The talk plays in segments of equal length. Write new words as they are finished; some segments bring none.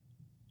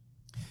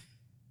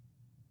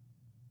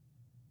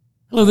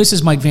Hello, this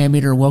is Mike Van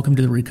Meter, and welcome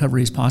to the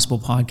Recovery is Possible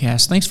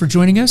podcast. Thanks for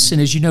joining us.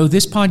 And as you know,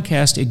 this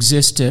podcast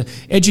exists to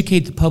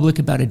educate the public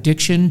about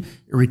addiction,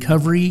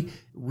 recovery,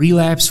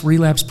 relapse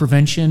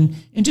prevention,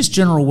 and just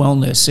general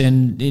wellness.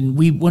 And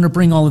we want to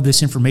bring all of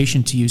this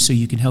information to you so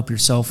you can help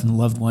yourself and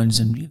loved ones,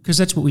 and because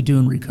that's what we do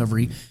in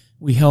recovery.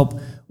 We help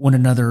one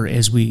another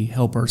as we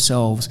help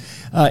ourselves.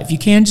 If you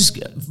can,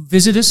 just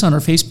visit us on our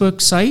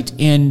Facebook site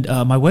and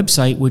my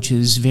website, which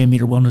is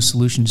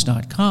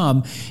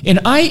vanmeterwellnesssolutions.com. And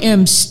I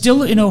am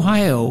still in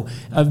Ohio.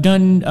 I've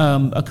done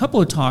a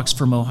couple of talks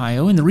from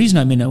Ohio, and the reason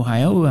I'm in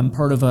Ohio, I'm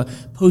part of a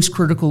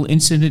post-critical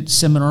incident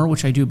seminar,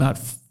 which I do about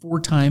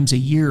 4 times a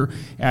year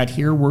out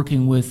here,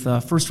 working with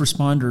first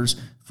responders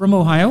from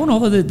Ohio, and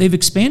although they've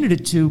expanded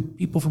it to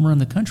people from around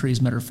the country, as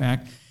a matter of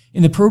fact.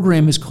 And the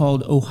program is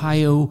called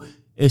Ohio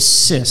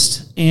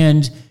Assist.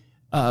 And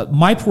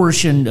my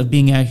portion of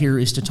being out here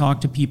is to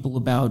talk to people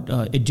about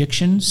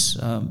addictions,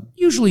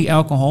 usually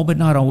alcohol, but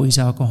not always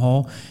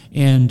alcohol,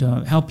 and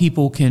how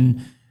people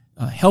can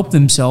help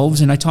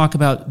themselves. And I talk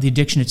about the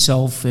addiction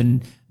itself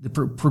and the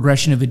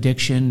progression of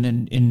addiction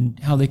and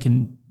how they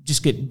can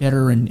just get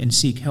better and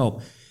seek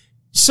help.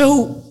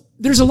 So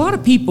there's a lot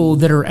of people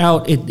that are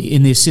out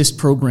in the Assist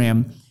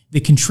program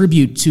that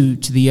contribute to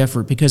the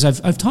effort, because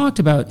I've talked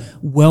about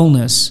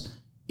wellness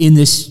in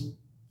this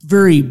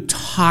very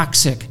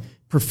toxic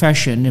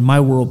profession, in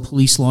my world,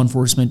 police, law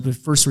enforcement, but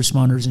first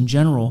responders in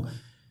general,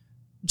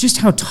 just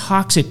how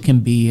toxic it can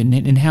be,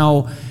 and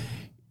how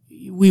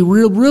we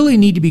really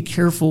need to be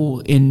careful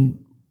in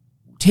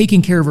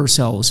taking care of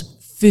ourselves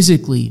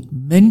physically,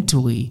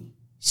 mentally,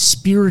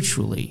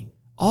 spiritually,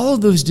 all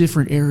of those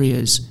different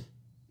areas.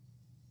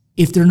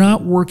 If they're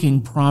not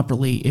working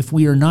properly, if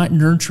we are not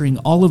nurturing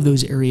all of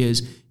those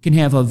areas, can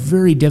have a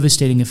very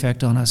devastating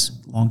effect on us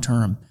long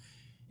term.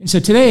 And so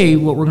today,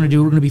 what we're going to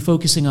do, we're going to be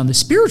focusing on the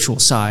spiritual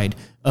side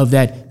of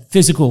that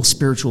physical,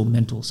 spiritual,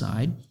 mental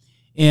side.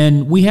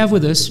 And we have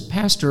with us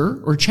Pastor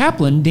or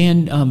Chaplain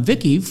Dan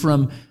Vickey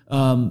from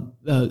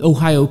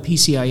Ohio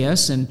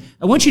PCIS. And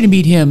I want you to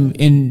meet him,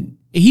 and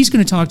he's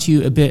going to talk to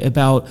you a bit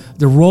about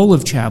the role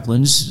of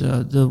chaplains,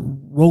 the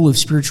role of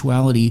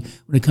spirituality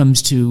when it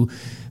comes to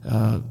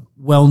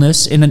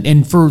wellness.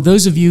 And for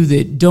those of you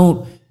that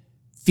don't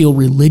feel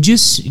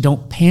religious,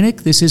 don't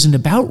panic. This isn't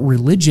about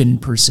religion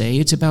per se.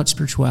 It's about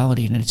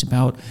spirituality, and it's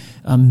about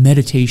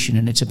meditation,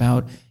 and it's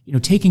about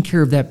taking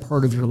care of that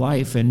part of your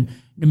life. And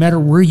no matter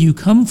where you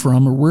come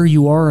from or where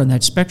you are on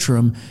that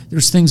spectrum,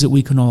 there's things that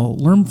we can all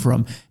learn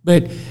from.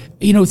 But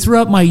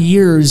throughout my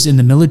years in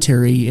the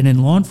military and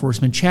in law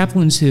enforcement,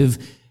 chaplains have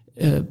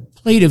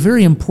played a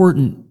very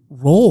important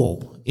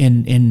role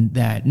in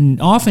that.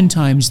 And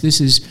oftentimes this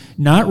is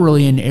not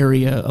really an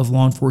area of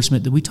law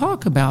enforcement that we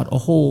talk about a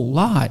whole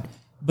lot,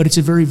 but it's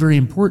a very, very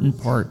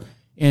important part,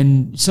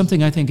 and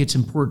something I think it's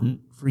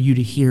important for you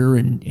to hear,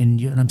 and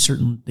I'm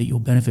certain that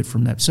you'll benefit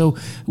from that. So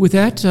with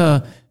that,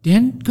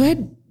 Dan, go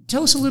ahead,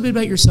 tell us a little bit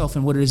about yourself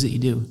and what it is that you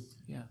do.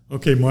 Yeah.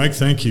 Okay, Mike,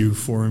 thank you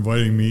for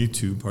inviting me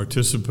to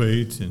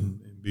participate and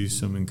be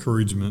some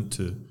encouragement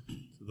to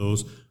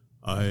those.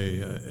 I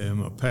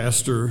am a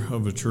pastor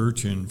of a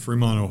church in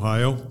Fremont,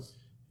 Ohio,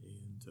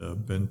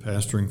 and been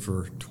pastoring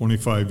for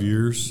 25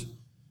 years.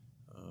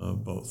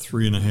 About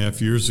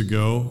 3.5 years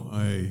ago,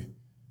 I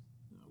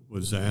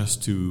was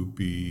asked to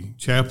be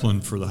chaplain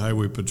for the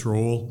Highway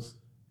Patrol,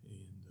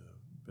 and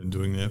been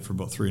doing that for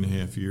about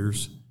 3.5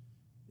 years.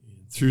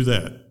 And through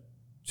that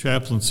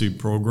chaplaincy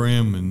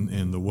program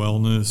and the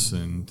wellness,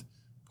 and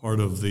part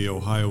of the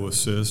Ohio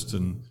Assist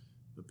and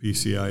the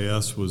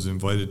PCIS, was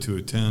invited to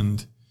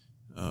attend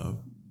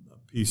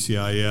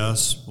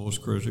PCIS,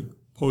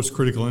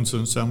 post-critical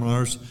incident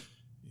seminars,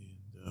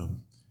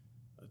 and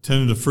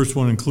attended the first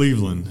one in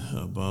Cleveland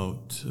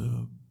about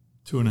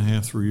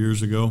 2.5, 3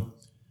 years ago.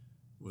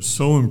 Was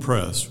so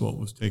impressed what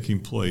was taking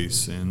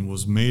place, and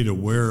was made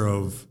aware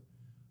of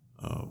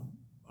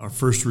our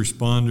first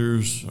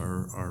responders,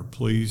 our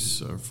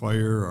police, our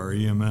fire, our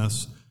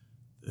EMS,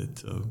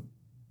 that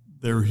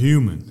they're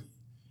human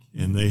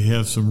and they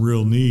have some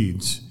real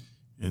needs,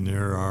 and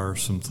there are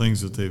some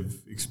things that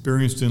they've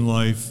experienced in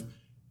life,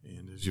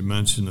 and as you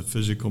mentioned, the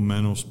physical,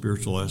 mental,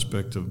 spiritual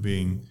aspect of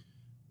being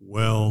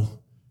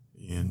well.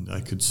 And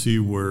I could see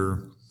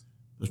where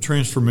the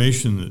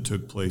transformation that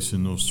took place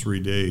in those 3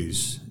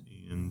 days.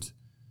 And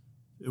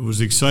it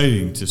was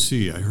exciting to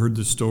see. I heard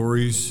the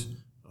stories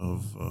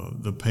of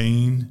the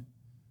pain.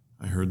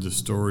 I heard the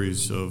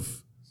stories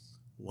of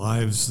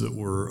lives that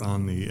were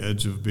on the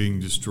edge of being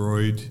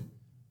destroyed.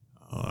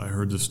 I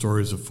heard the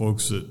stories of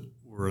folks that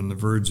were on the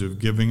verge of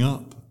giving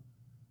up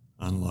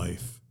on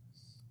life.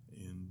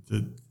 And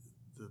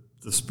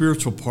the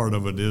spiritual part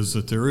of it is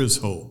that there is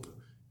hope.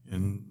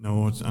 And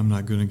no, I'm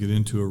not going to get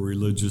into a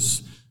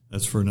religious,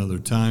 that's for another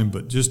time,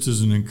 but just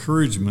as an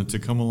encouragement to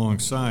come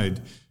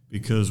alongside,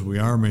 because we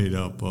are made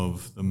up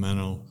of the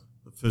mental,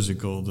 the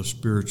physical, the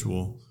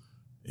spiritual,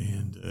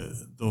 and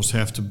those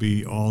have to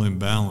be all in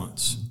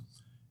balance.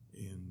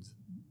 And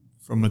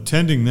from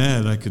attending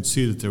that, I could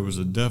see that there was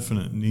a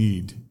definite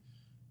need.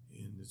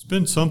 And it's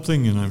been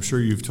something, and I'm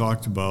sure you've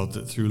talked about,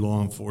 that through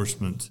law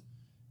enforcement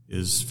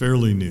is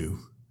fairly new.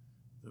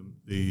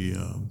 The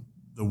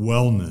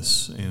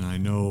wellness, and I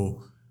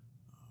know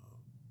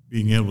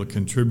being able to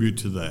contribute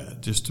to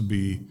that, just to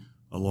be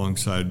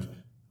alongside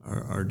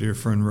our dear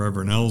friend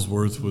Reverend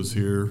Ellsworth was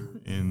here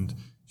and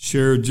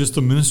shared just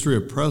the ministry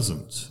of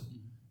presence,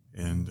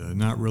 and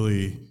not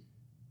really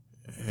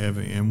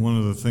having. And one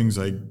of the things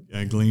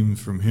I gleaned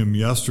from him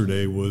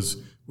yesterday was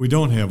we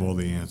don't have all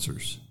the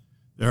answers.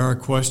 There are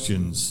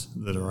questions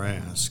that are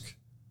asked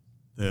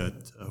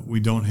that we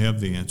don't have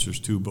the answers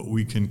to, but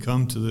we can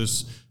come to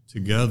this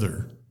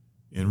together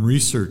and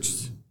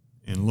research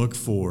and look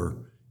for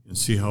and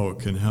see how it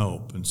can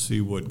help and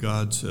see what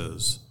God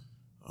says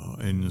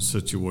in the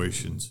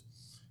situations.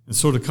 And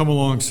so to come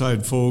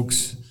alongside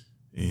folks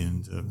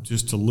and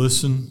just to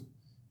listen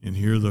and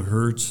hear the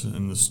hurts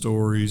and the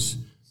stories,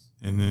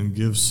 and then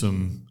give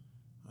some,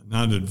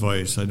 not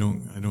advice, I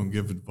don't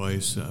give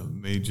advice,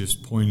 may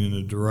just point in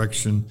a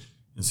direction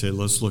and say,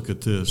 let's look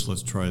at this,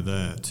 let's try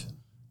that.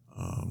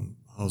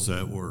 How's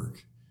that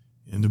work?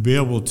 And to be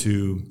able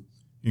to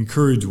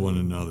encourage one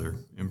another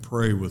and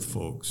pray with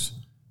folks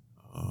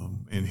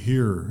and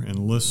hear and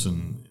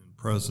listen in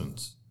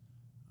presence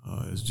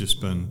has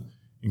just been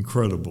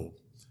incredible.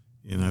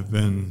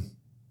 And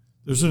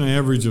there's an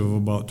average of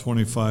about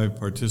 25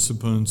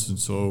 participants, and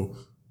so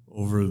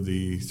over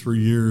the 3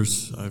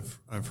 years,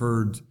 I've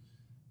heard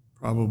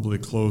probably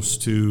close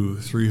to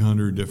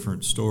 300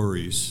 different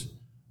stories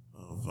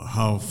of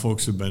how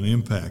folks have been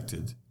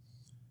impacted.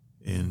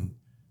 And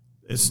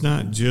it's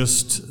not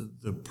just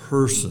the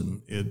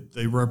person.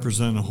 They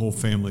represent a whole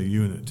family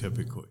unit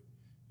typically.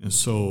 And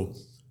so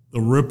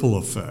the ripple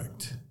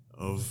effect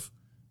of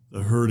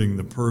the hurting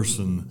the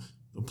person,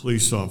 the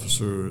police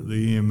officer,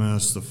 the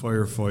EMS, the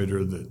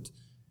firefighter that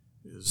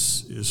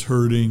is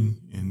hurting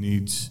and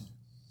needs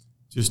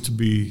just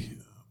to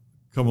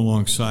come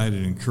alongside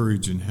and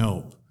encourage and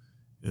help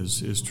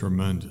is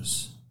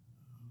tremendous.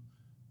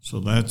 So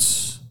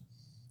that's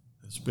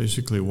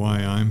basically why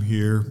I'm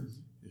here,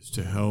 is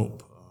to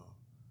help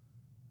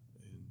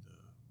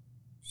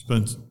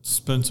and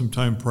spend some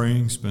time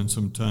praying, spend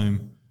some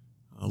time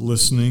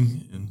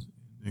listening and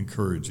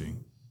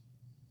encouraging.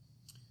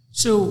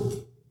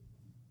 So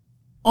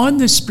on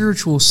the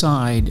spiritual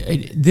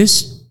side,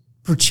 this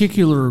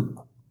particular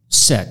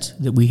set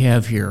that we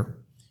have here,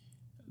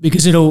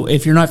 because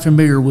if you're not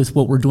familiar with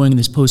what we're doing in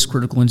this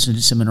post-critical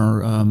incident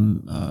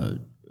seminar,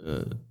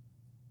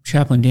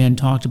 Chaplain Dan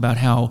talked about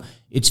how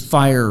it's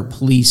fire,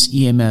 police,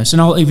 EMS,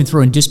 and I'll even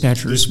throw in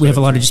dispatchers. We have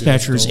a lot of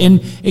dispatchers,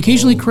 and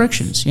occasionally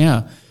corrections,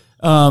 yeah.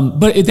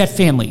 But that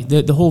family,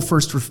 the whole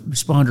first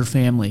responder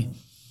family.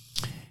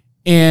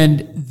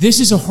 And this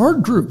is a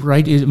hard group,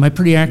 right? Am I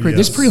pretty accurate?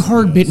 Yes, this is a pretty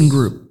hard-bitten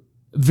group,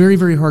 very,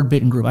 very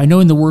hard-bitten group. I know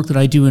in the work that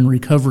I do in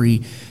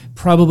recovery,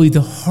 probably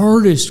the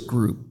hardest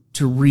group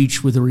to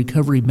reach with a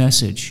recovery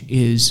message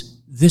is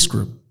this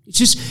group. It's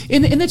just,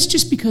 and that's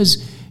just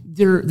because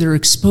they're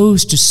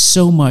exposed to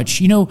so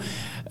much. You know,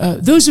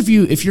 those of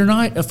you, if you're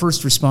not a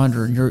first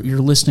responder and you're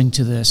listening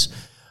to this,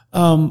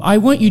 I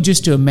want you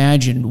just to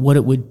imagine what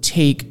it would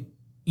take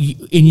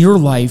in your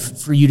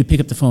life for you to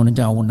pick up the phone and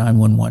dial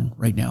 911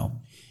 right now.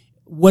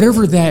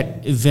 Whatever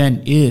that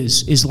event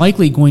is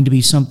likely going to be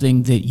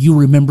something that you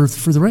remember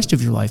for the rest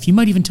of your life. You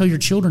might even tell your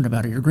children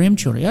about it, your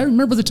grandchildren. I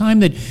remember the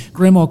time that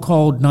Grandma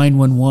called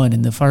 911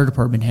 and the fire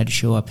department had to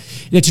show up.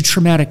 It's a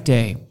traumatic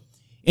day,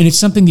 and it's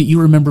something that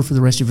you remember for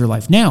the rest of your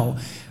life. Now,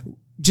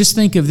 just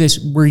think of this,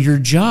 where your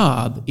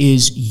job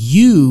is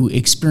you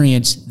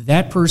experience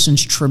that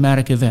person's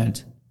traumatic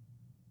event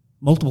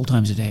multiple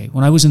times a day.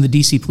 When I was in the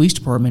D.C. Police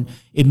Department,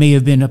 it may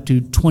have been up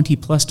to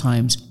 20-plus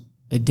times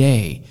a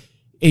day.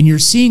 And you're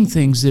seeing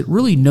things that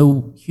really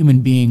no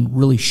human being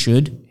really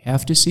should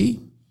have to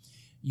see.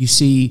 You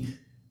see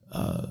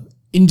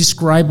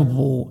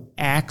indescribable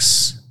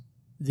acts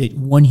that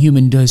one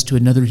human does to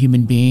another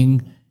human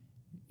being,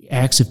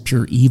 acts of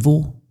pure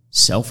evil,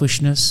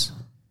 selfishness,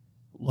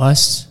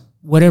 lust,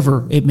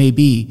 whatever it may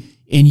be.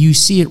 And you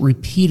see it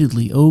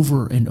repeatedly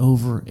over and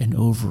over and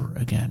over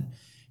again.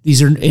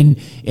 These are, and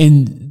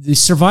the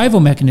survival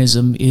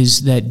mechanism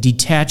is that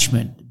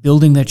detachment,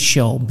 building that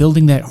shell,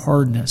 building that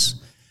hardness.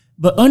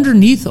 But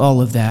underneath all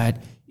of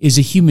that is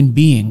a human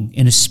being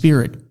and a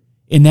spirit.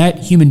 And that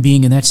human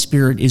being and that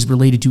spirit is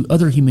related to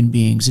other human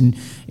beings.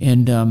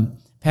 And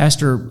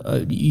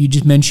Pastor, you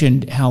just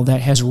mentioned how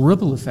that has a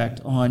ripple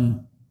effect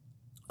on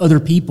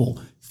other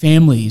people,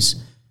 families,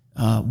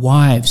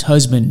 wives,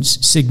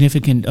 husbands,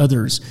 significant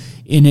others.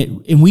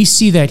 And we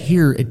see that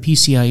here at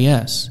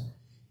PCIS.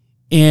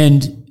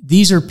 And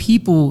these are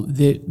people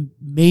that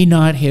may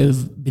not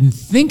have been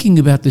thinking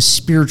about the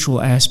spiritual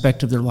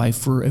aspect of their life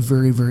for a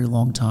very, very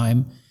long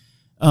time.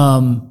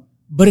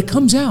 But it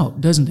comes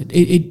out, doesn't it?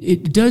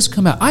 It does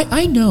come out.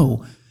 I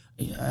know,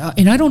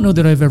 and I don't know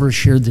that I've ever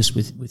shared this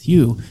with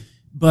you,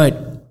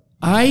 but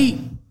I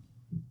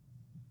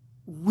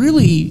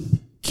really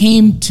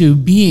came to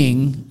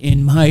being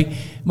in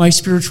my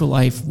spiritual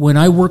life when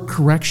I worked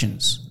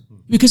corrections.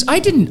 Because I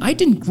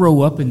didn't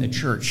grow up in the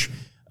church.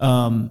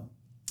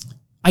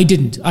 I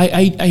didn't.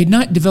 I had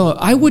not developed.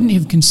 I wouldn't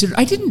have considered.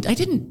 I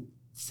didn't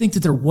think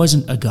that there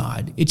wasn't a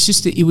God. It's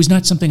just that it was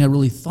not something I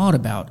really thought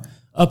about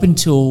up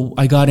until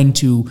I got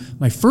into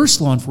my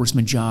first law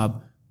enforcement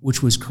job,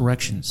 which was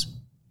corrections.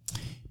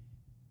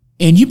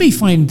 And you may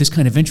find this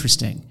kind of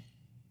interesting.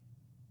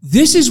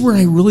 This is where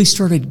I really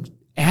started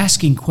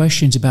asking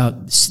questions about,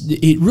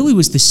 it really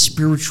was the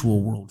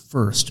spiritual world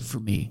first for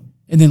me.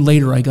 And then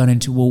later I got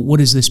into, well, what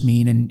does this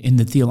mean in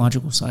the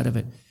theological side of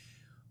it?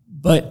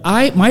 But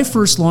my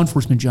first law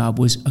enforcement job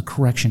was a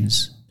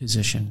corrections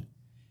position.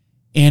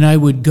 And I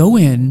would go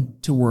in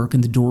to work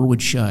and the door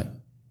would shut.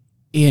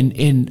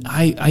 And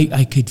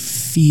I could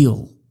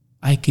feel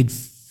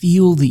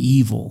the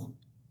evil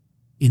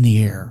in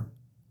the air.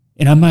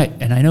 And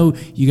I know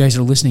you guys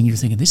are listening, you're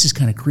thinking, this is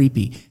kind of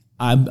creepy.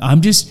 I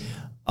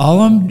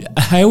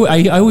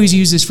always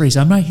use this phrase,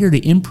 I'm not here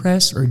to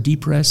impress or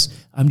depress,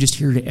 I'm just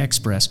here to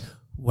express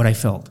what I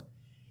felt.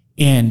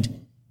 And,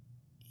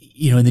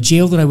 in the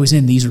jail that I was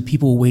in, these are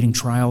people awaiting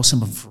trial,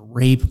 some of them for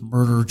rape,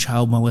 murder,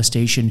 child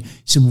molestation,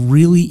 some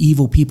really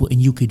evil people,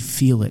 and you could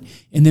feel it.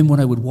 And then when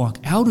I would walk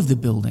out of the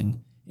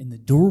building and the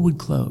door would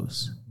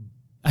close,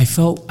 I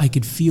felt I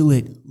could feel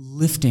it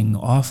lifting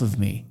off of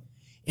me.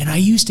 And I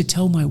used to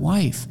tell my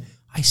wife,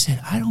 I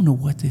said, I don't know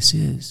what this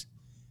is,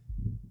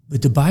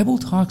 but the Bible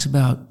talks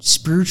about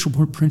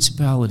spiritual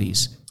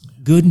principalities,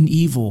 good and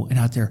evil, and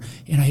out there.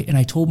 And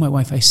I told my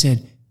wife, I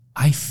said,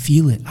 I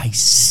feel it, I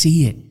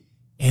see it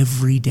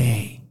every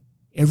day.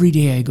 Every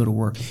day I go to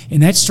work.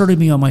 And that started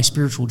me on my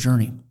spiritual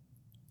journey.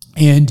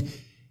 And,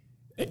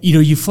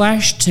 you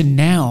flash to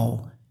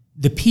now,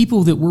 the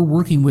people that we're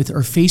working with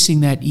are facing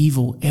that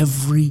evil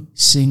every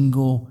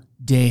single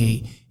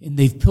day. And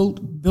they've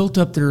built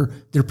up their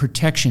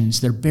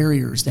protections, their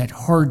barriers, that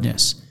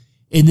hardness.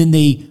 And then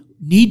they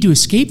need to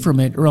escape from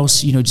it, or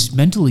else, just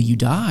mentally you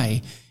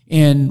die.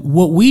 And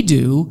what we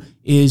do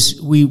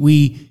is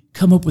we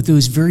come up with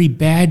those very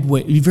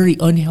very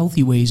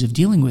unhealthy ways of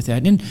dealing with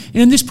that. And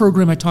in this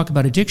program, I talk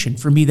about addiction.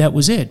 For me, that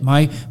was it.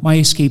 My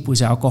escape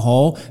was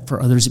alcohol. For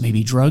others, it may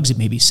be drugs, it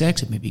may be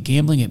sex, it may be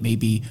gambling, it may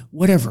be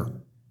whatever.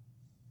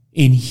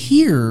 And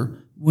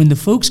here, when the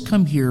folks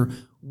come here,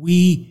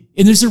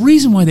 and there's a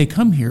reason why they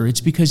come here. It's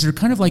because they're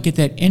kind of like at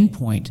that end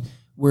point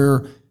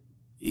where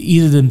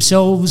either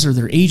themselves or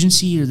their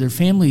agency or their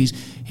families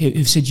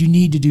have said, you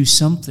need to do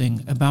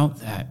something about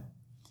that.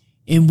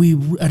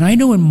 And I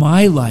know in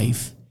my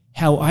life,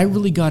 how I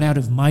really got out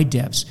of my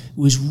depths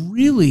was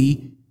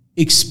really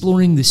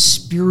exploring the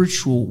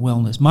spiritual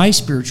wellness, my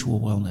spiritual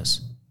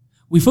wellness.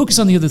 We focus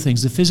on the other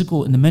things, the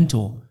physical and the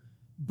mental,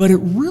 but it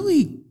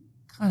really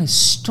kind of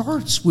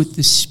starts with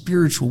the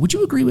spiritual. Would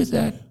you agree with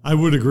that? I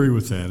would agree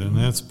with that, and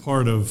that's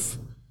part of,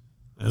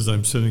 as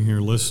I'm sitting here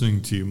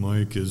listening to you,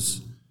 Mike,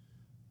 is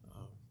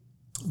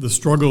the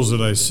struggles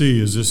that I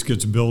see as this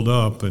gets built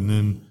up, and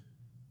then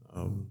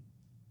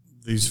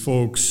these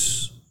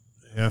folks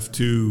have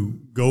to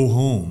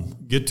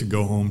get to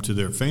go home to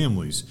their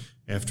families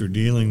after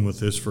dealing with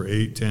this for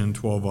 8, 10,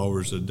 12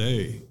 hours a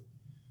day,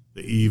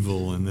 the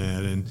evil and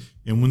that.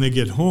 And when they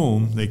get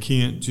home, they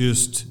can't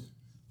just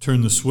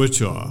turn the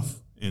switch off.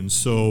 And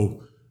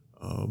so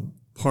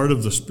part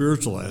of the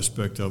spiritual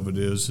aspect of it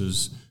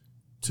is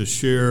to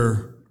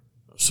share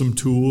some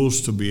tools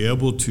to be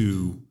able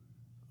to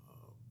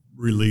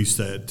release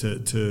that,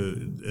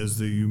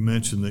 you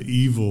mentioned, the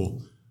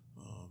evil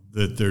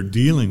that they're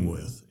dealing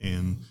with.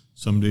 And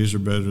some days are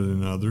better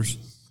than others.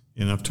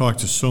 And I've talked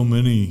to so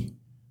many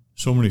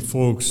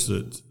folks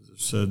that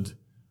said,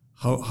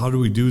 how do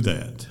we do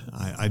that?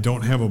 I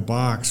don't have a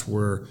box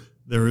where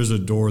there is a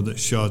door that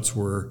shuts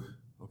where,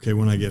 okay,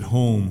 when I get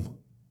home,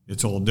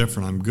 it's all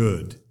different. I'm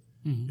good.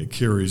 Mm-hmm. It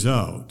carries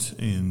out.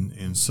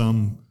 And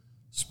some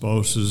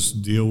spouses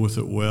deal with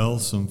it well.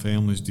 Some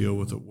families deal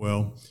with it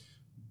well.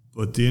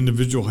 But the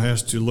individual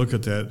has to look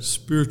at that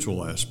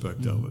spiritual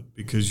aspect of it,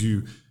 because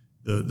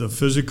the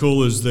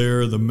physical is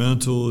there, the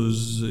mental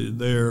is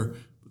there,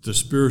 but the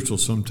spiritual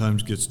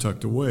sometimes gets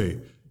tucked away.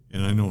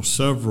 And I know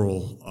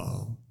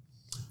several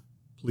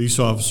police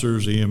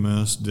officers,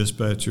 EMS,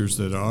 dispatchers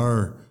that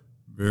are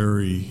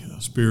very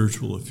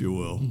spiritual, if you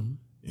will, mm-hmm.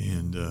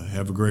 and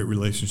have a great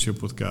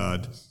relationship with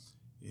God.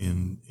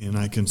 And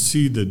I can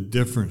see the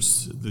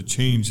difference, the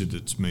change that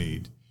it's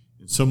made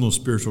in some of those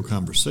spiritual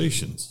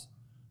conversations,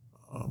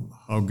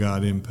 how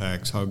God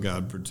impacts, how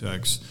God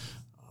protects,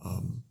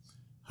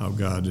 how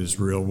God is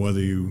real, whether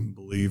you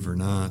believe or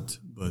not,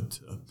 but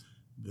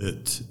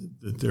that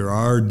there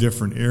are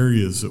different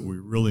areas that we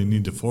really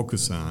need to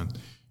focus on,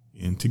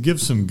 and to give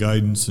some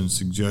guidance and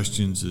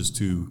suggestions as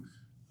to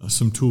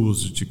some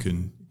tools that you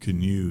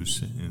can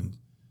use, and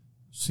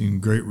seen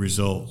great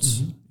results.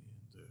 Mm-hmm.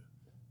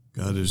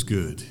 God is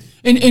good.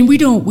 And we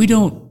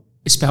don't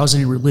espouse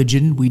any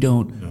religion. We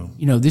don't,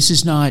 this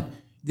is not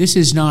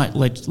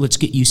let's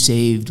get you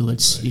saved.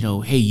 Let's,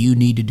 right. Hey, you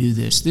need to do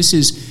this. This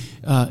is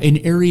an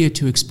area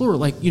to explore.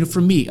 Like,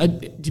 for me,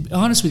 to be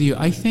honest with you,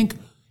 I think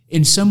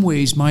in some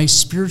ways my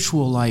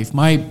spiritual life,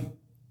 my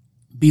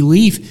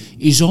belief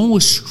is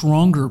almost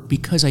stronger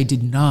because I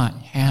did not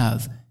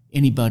have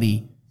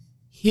anybody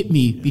hit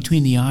me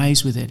between the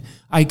eyes with it.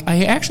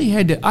 I actually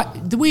had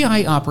to, the way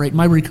I operate,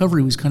 my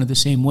recovery was kind of the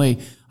same way.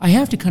 I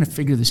have to kind of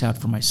figure this out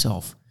for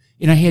myself.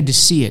 And I had to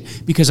see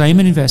it because I am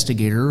an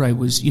investigator. I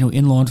was,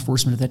 in law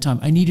enforcement at that time.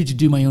 I needed to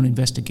do my own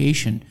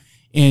investigation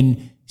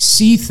and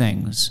see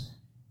things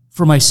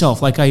for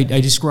myself. Like I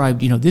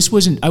described,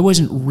 I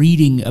wasn't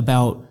reading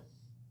about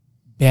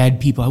bad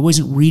people. I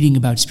wasn't reading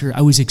about spirit.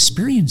 I was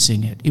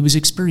experiencing it. It was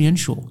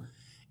experiential.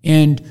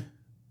 And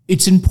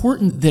it's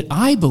important that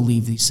I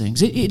believe these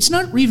things. It's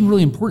not even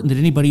really important that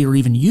anybody or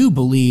even you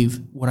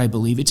believe what I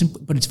believe.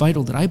 But it's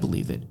vital that I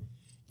believe it.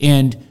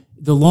 And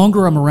the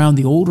longer I'm around,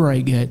 the older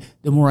I get,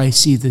 the more I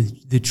see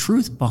the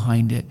truth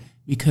behind it,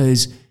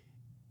 because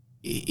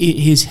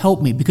it has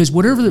helped me. Because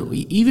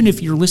even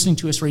if you're listening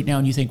to us right now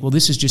and you think, well,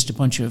 this is just a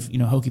bunch of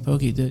hokey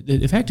pokey,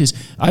 the fact is,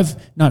 I've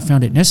not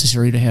found it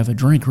necessary to have a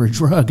drink or a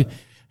drug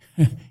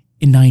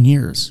in 9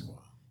 years.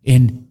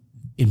 And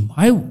in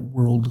my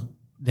world,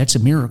 that's a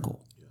miracle.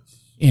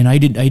 And I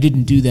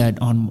didn't do that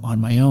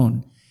on my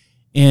own.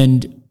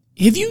 And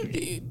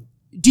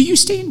do you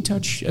stay in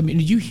touch? I mean,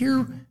 do you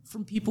hear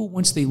from people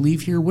once they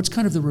leave here? What's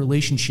kind of the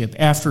relationship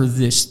after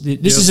this?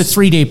 This is a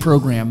 3-day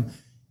program.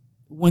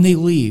 When they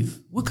leave,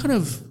 what kind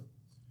of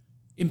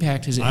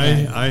impact has it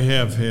had? I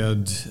have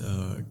had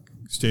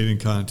stayed in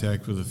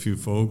contact with a few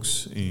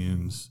folks,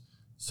 and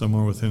some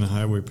are within a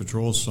highway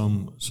patrol,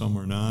 some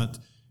are not.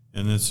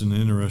 And that's an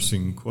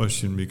interesting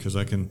question, because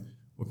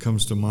what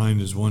comes to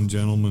mind is one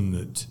gentleman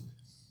that,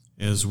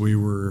 as we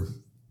were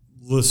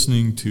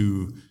listening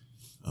to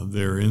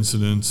their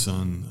incidents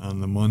on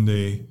the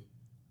Monday,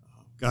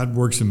 God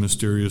works in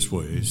mysterious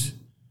ways,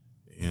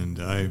 and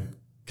I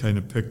kind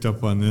of picked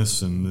up on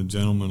this, and the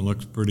gentleman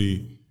looked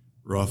pretty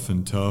rough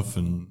and tough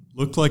and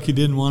looked like he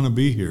didn't want to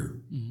be here.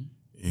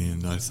 Mm-hmm.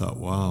 And I thought,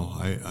 wow,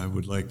 I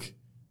would like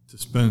to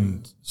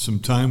spend some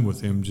time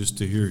with him just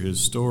to hear his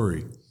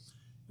story.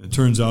 It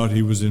turns out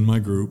he was in my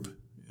group,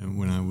 and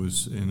when I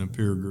was in a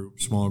peer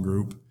group, small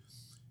group,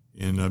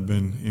 and I've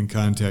been in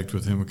contact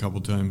with him a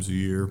couple times a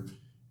year,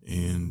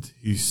 and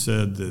he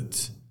said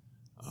that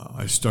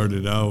I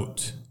started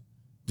out,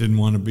 didn't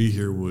want to be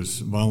here,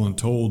 was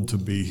voluntold to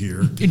be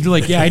here. And you're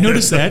like, yeah, I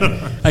noticed that.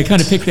 I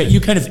kind of picked that.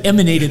 You kind of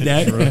emanated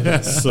that.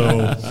 Right.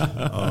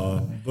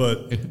 So,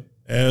 but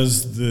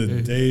as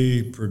the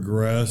day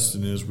progressed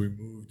and as we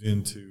moved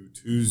into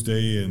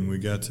Tuesday and we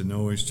got to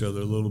know each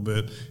other a little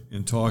bit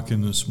and talk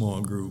in the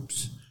small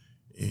groups,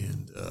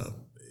 and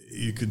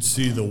you could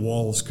see the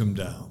walls come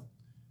down.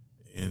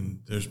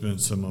 And there's been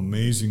some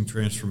amazing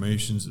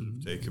transformations that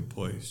have taken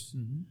place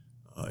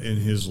in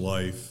his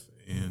life.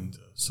 And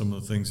some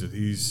of the things that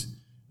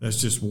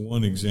that's just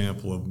one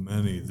example of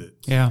many that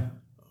I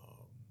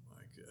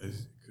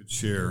could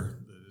share.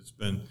 That it's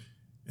been,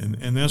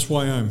 and that's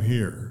why I'm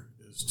here,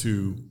 is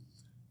to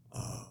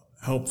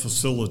help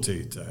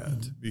facilitate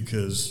that,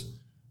 because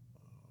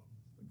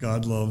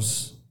God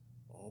loves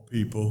all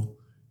people,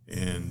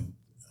 and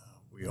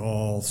we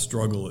all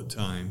struggle at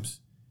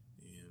times.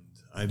 And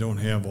I don't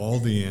have all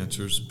the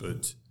answers,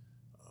 but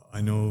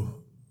I know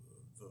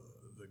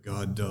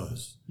God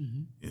does,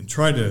 and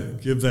try to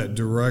give that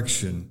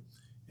direction.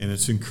 And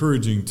it's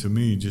encouraging to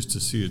me just to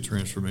see a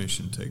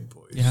transformation take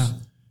place. Yeah.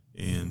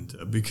 And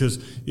because,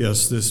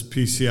 yes, this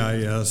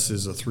PCIS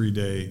is a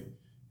 3-day,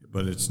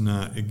 but it's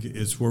not,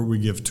 it's where we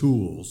give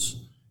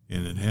tools,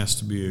 and it has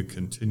to be a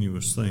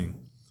continuous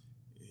thing.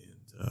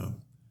 And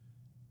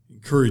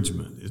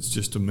encouragement, it's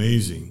just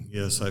amazing.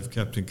 Yes, I've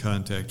kept in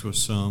contact with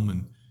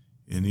some,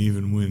 and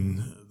even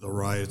when the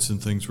riots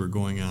and things were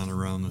going on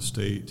around the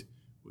state,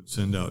 would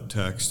send out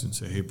text and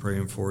say, hey,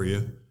 praying for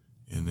you.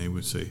 And they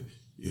would say,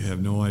 you have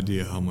no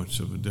idea how much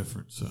of a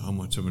difference, how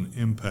much of an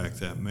impact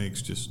that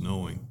makes, just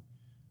knowing.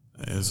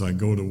 As I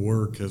go to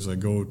work, as I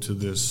go to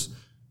this,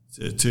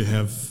 to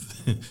have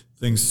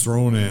things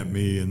thrown at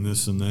me and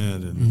this and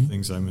that, and the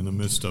things I'm in the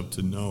midst of,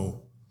 to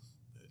know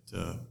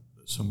that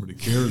somebody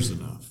cares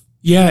enough.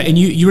 Yeah, and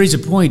you raise a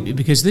point,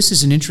 because this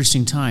is an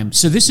interesting time.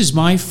 So this is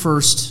my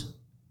first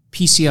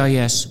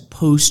PCIS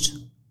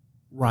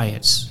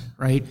post-riots,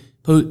 right?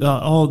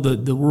 All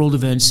the world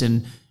events,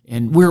 and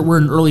we're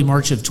in early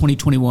March of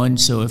 2021.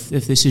 So if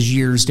this is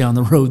years down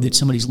the road that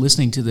somebody's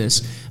listening to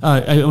this,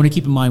 I want to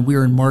keep in mind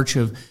we're in March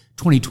of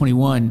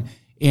 2021,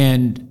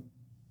 and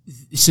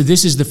so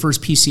this is the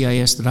first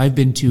PCIS that I've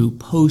been to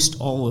post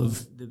all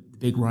of the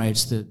big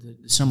riots, the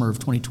summer of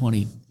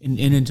 2020 and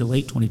into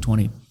late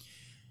 2020,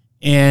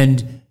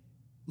 and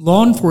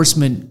law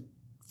enforcement,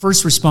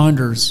 first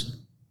responders,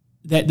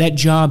 that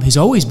job has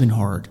always been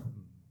hard.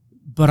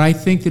 But I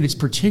think that it's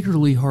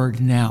particularly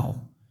hard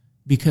now,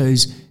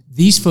 because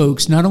these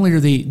folks, not only are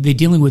they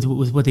dealing with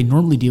what they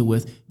normally deal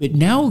with, but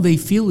now they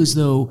feel as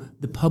though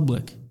the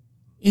public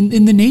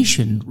in the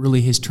nation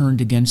really has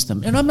turned against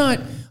them. And I'm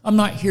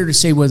not here to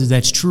say whether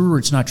that's true or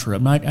it's not true.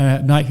 I'm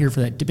not here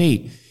for that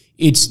debate.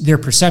 It's their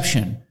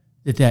perception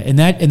and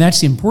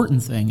that's the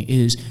important thing,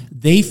 is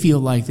they feel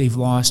like they've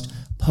lost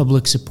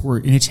public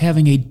support, and it's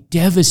having a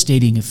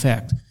devastating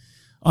effect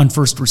on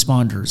first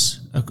responders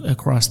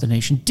across the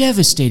nation.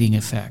 Devastating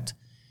effect.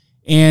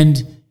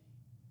 And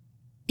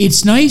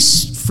it's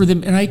nice for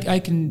them, and I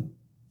can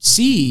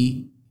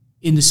see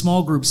in the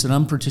small groups that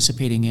I'm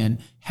participating in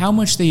how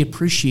much they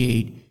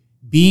appreciate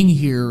being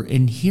here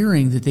and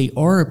hearing that they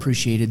are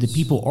appreciated, that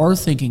people are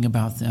thinking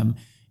about them.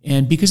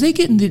 And because they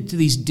get into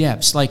these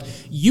depths, like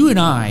you and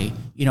I,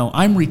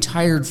 I'm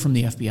retired from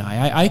the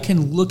FBI. I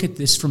can look at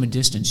this from a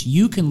distance.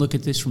 You can look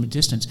at this from a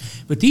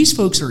distance. But these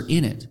folks are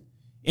in it.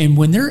 And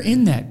when they're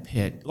in that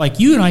pit, like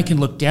you and I can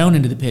look down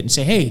into the pit and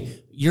say,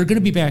 hey, you're going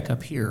to be back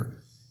up here.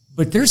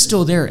 But they're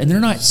still there, and they're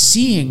not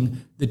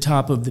seeing the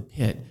top of the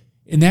pit.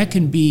 And that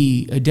can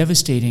be a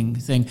devastating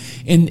thing.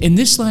 And in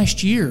this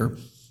last year,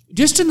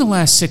 just in the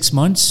last 6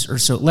 months or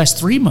so, last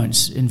 3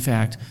 months, in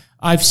fact,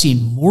 I've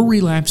seen more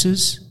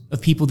relapses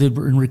of people that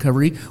were in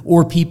recovery,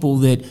 or people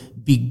that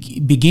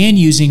began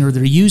using or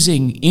they're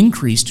using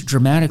increased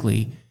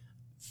dramatically.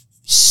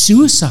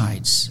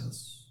 Suicides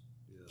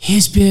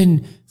has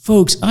been,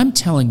 folks, I'm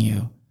telling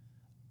you,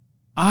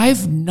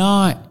 I've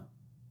not,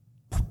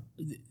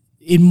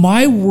 in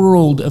my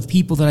world of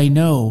people that I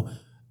know,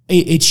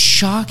 it's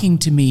shocking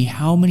to me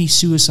how many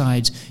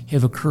suicides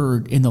have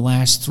occurred in the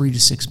last 3 to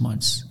 6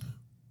 months.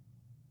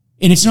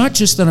 And it's not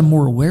just that I'm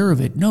more aware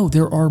of it. No,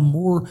 there are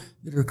more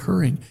that are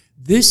occurring.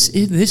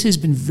 This has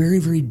been very,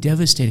 very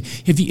devastating.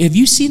 Have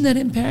you seen that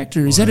impact,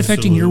 or is that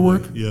affecting your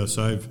work? Yes,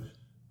 I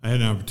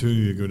had an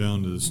opportunity to go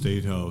down to the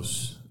State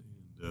House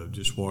and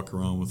just walk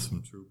around with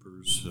some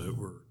troopers that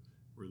were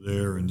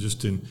there, and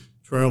just in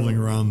traveling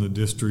around the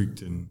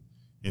district and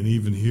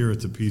even here at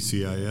the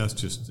PCIS,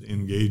 just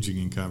engaging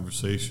in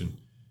conversation.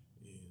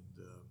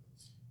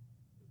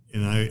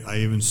 And I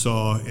even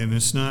saw, and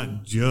it's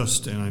not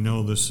just, and I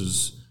know this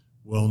is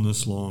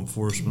wellness law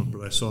enforcement,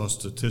 but I saw a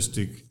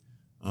statistic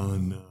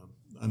on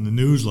the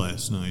news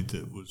last night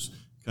that was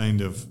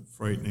kind of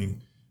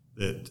frightening,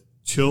 that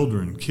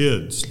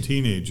kids,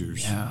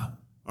 teenagers,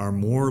 are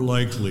more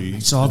likely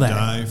to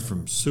die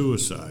from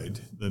suicide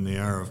than they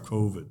are of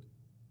COVID.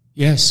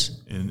 Yes,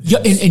 and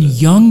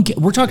young.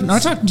 We're talking,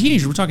 not talking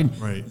teenagers. We're talking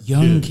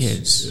young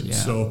kids. Yeah.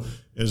 So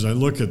as I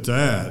look at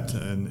that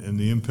and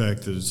the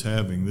impact that it's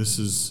having, this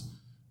is,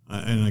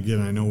 and again,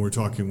 I know we're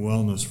talking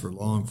wellness for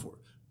law enforcement,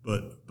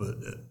 but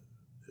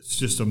it's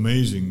just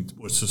amazing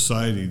what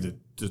society,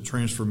 the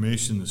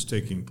transformation that's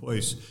taking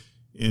place,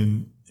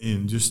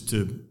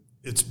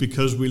 it's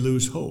because we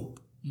lose hope.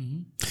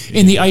 Mm-hmm.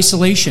 In the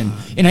isolation,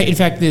 and in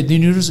fact, the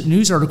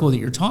news article that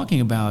you're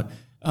talking about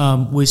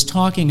was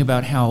talking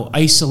about how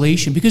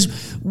isolation,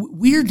 because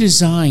we're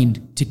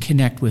designed to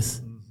connect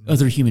with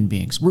other human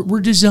beings.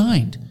 We're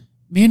designed.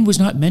 Man was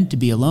not meant to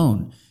be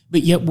alone,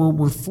 but yet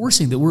we're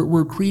forcing that.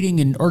 We're creating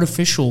an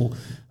artificial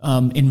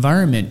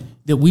environment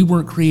that we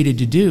weren't created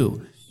to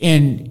do,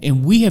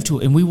 and we have to.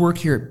 And we work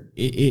here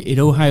at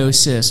Ohio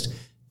Assist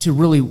to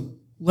really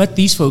let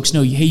these folks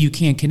know, hey, you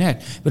can't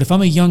connect. But if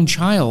I'm a young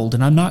child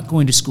and I'm not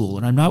going to school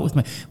and I'm not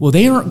with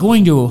they aren't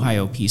going to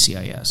Ohio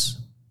PCIS.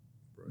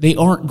 They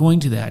aren't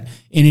going to that,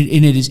 and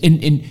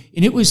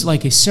it was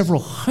like a several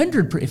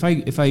hundred,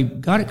 if I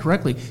got it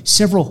correctly,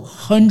 several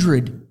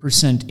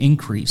 100%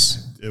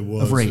 increase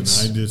of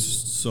rates. And I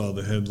just saw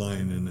the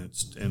headline,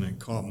 and it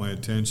caught my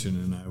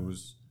attention, and I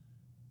was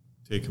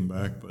taken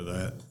back by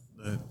that.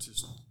 That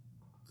just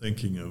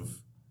thinking of,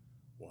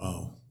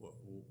 wow,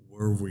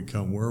 where have we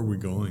come? Where are we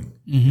going?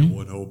 Mm-hmm. And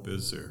what hope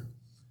is there?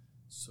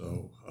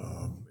 So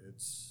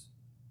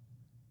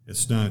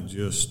it's not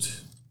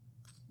just,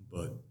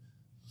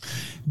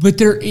 But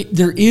there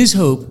is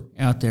hope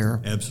out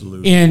there.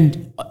 Absolutely.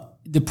 And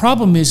the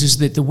problem is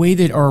that the way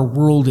that our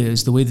world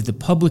is, the way that the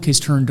public has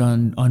turned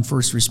on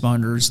first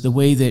responders, the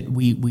way that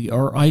we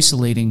are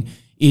isolating,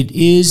 it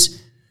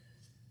is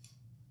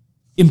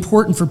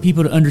important for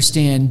people to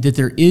understand that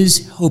there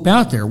is hope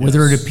out there,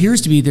 whether it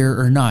appears to be there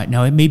or not.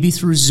 Now, it may be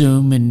through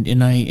Zoom,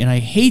 and I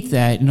hate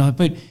that,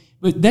 but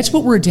that's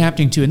what we're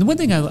adapting to. And the one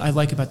thing I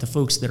like about the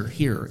folks that are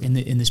here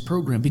in this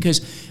program,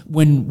 because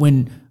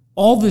when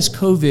all this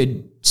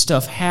COVID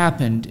stuff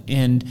happened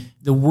and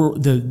the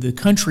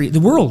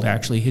world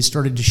actually has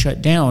started to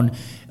shut down.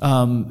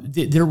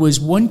 There was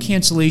one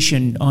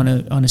cancellation on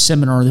a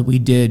seminar that we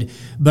did,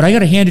 but I got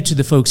to hand it to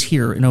the folks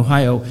here in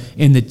Ohio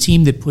and the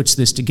team that puts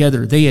this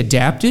together. They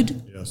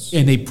adapted,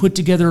 and they put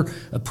together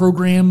a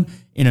program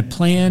and a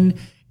plan,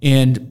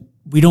 and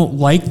we don't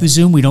like the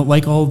Zoom. We don't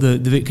like all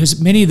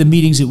because many of the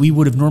meetings that we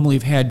would have normally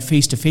have had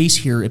face-to-face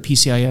here at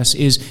PCIS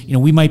is,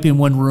 we might be in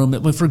one room.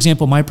 For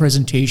example, my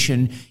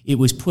presentation, it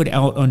was put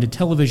out onto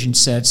television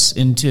sets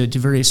into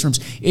various rooms.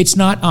 It's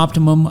not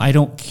optimum. I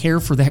don't care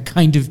for that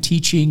kind of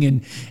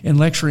teaching and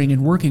lecturing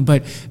and working,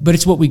 but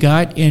it's what we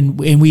got, and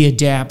we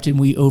adapt and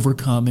we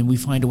overcome and we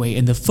find a way.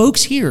 And the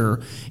folks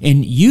here,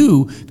 and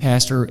you,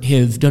 Pastor,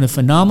 have done a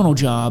phenomenal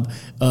job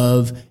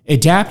of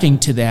adapting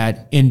to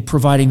that and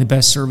providing the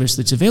best service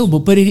that's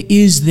available. But it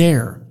is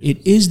there.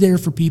 It is there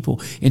for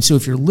people. And so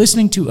if you're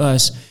listening to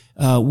us,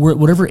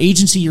 whatever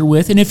agency you're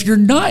with, and if you're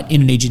not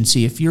in an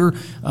agency, if you're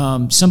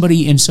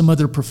somebody in some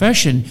other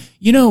profession,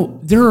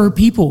 there are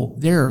people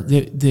there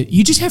that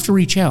you just have to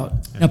reach out.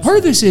 Now, part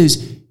of this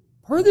is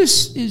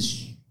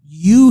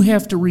you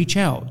have to reach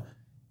out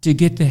to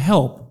get the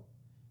help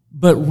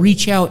but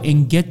reach out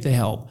and get the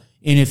help.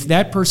 And if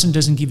that person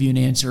doesn't give you an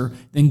answer,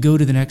 then go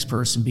to the next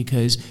person,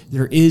 because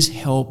there is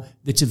help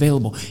that's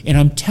available. And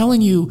I'm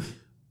telling you,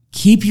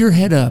 keep your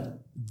head up.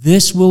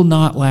 This will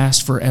not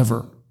last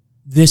forever.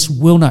 This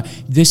will not.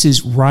 This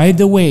is ride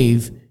the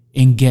wave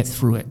and get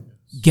through it.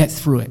 Get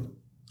through it.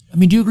 I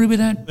mean, do you agree with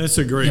that? That's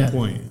a great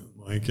point,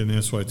 Mike. And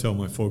that's why I tell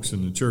my folks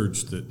in the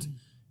church that,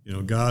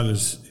 God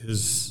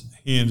his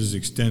hand is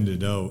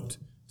extended out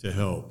to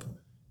help.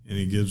 And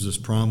he gives us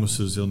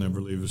promises. He'll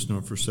never leave us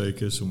nor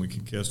forsake us, and we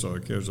can cast all our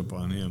cares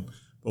upon him.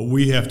 But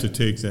we have to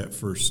take that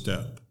first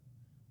step.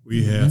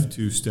 We have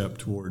to step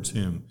towards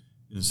him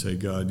and say,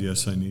 God,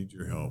 yes, I need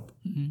your help.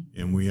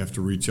 And we have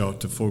to reach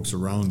out to folks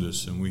around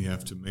us, and we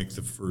have to make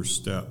the first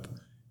step.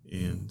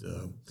 And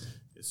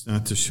it's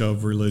not to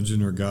shove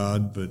religion or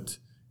God, but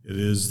it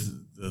is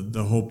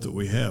the hope that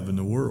we have in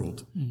the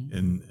world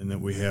and that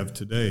we have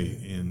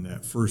today. And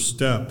that first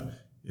step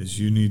is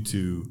you need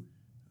to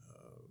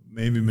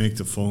maybe make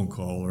the phone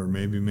call or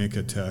maybe make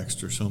a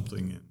text or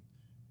something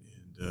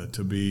and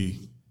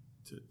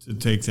to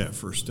take that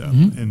first step.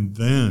 And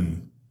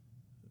then,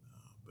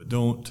 but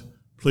don't,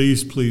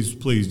 please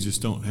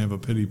just don't have a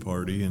pity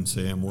party and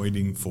say, I'm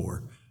waiting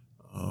for.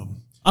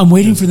 I'm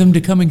waiting for them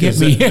to come and get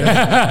me.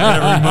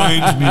 That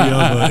reminds me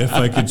of, if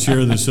I could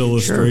share this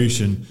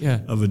illustration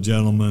of a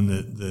gentleman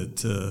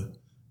that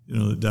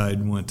died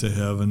and went to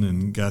heaven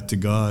and got to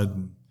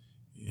God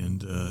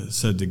and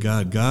said to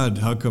God,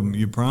 how come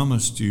you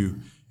promised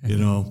and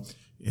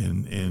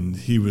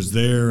he was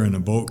there and a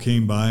boat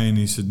came by and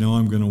he said, no,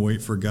 I'm going to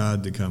wait for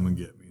God to come and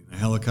get me. And a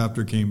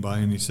helicopter came by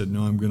and he said,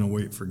 no, I'm going to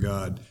wait for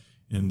God.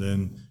 And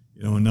then,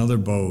 another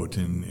boat,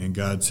 and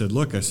God said,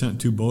 look, I sent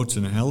 2 boats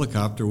and a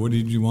helicopter. What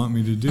did you want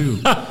me to do?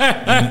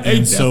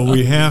 and so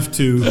we have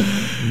to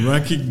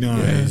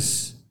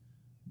recognize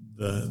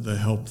the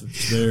help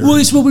that's there. Well,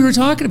 it's what we were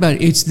talking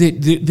about. It's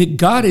that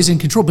God is in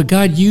control, but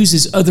God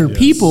uses other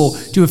people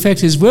to affect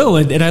his will.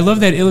 And I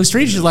love that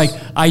illustration. Like,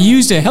 I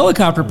used a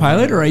helicopter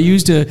pilot, or I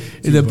used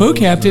the boat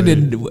captain,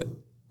 and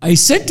I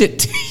sent it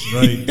to you.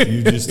 Right,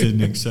 you just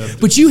didn't accept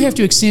it. But you have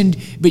to extend,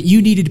 but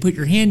you needed to put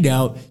your hand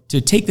out to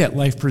take that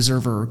life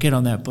preserver or get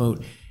on that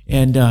boat.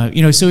 And,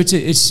 so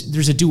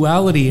there's a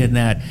duality in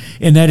that,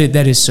 and that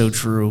is so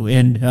true.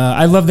 And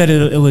I love that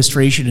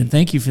illustration, and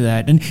thank you for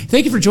that. And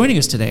thank you for joining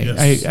us today.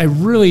 Yes. I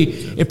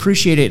really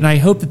appreciate it, and I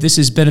hope that this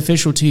is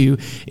beneficial to you.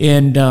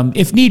 And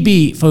if need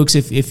be, folks,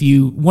 if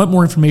you want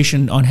more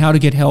information on how to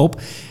get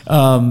help,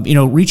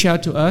 reach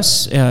out to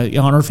us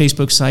on our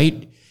Facebook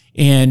site,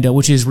 and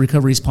which is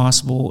Recovery is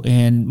Possible,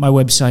 and my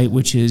website,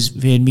 which is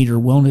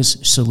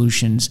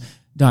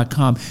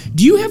VanMeterWellnessSolutions.com.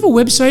 Do you have a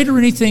website or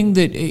anything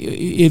that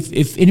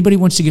if anybody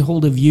wants to get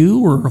hold of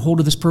you or hold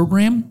of this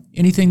program,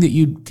 anything that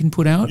you can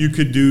put out? You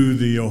could do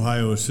the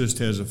Ohio Assist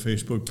has a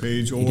Facebook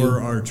page, or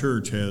our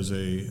church has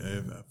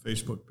a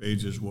Facebook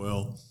page as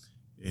well,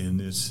 and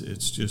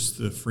it's just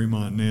the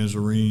Fremont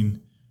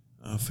Nazarene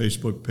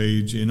Facebook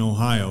page in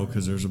Ohio,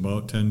 because there's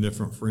about 10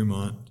 different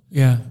Fremont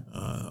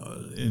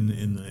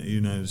in the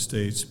United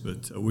States.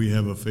 But we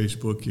have a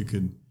Facebook. You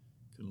can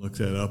look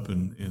that up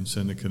and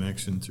send a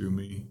connection through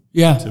me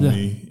to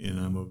me, and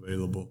I'm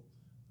available.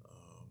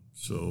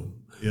 So,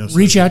 yes.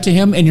 Reach out to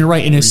him, and you're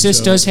right. And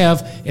Assist does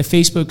have a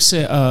Facebook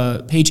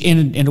page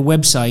and a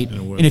website.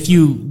 And if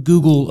you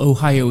Google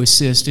Ohio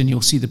Assist, and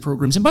you'll see the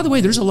programs. And by the way,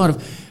 there's a lot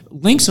of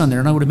links on there,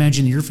 and I would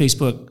imagine your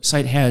Facebook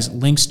site has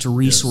links to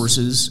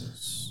resources.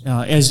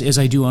 As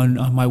I do on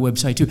my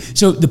website too.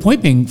 So the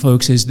point being,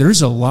 folks, is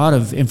there's a lot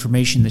of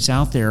information that's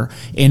out there,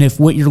 and if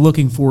what you're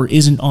looking for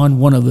isn't on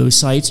one of those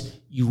sites,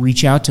 you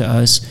reach out to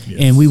us,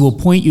 and we will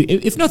point you.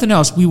 If nothing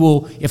else, we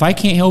will. If I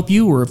can't help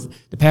you, or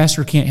if the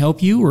pastor can't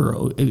help you,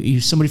 or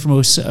somebody from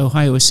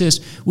Ohio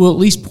Assist, we'll at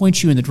least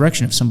point you in the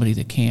direction of somebody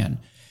that can.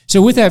 So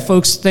with that,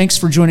 folks, thanks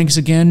for joining us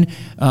again.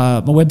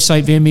 My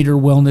website,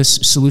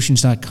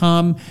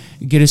 VanMeterWellnessSolutions.com.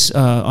 Get us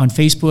on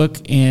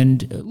Facebook,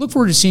 and look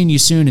forward to seeing you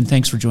soon, and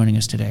thanks for joining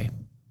us today.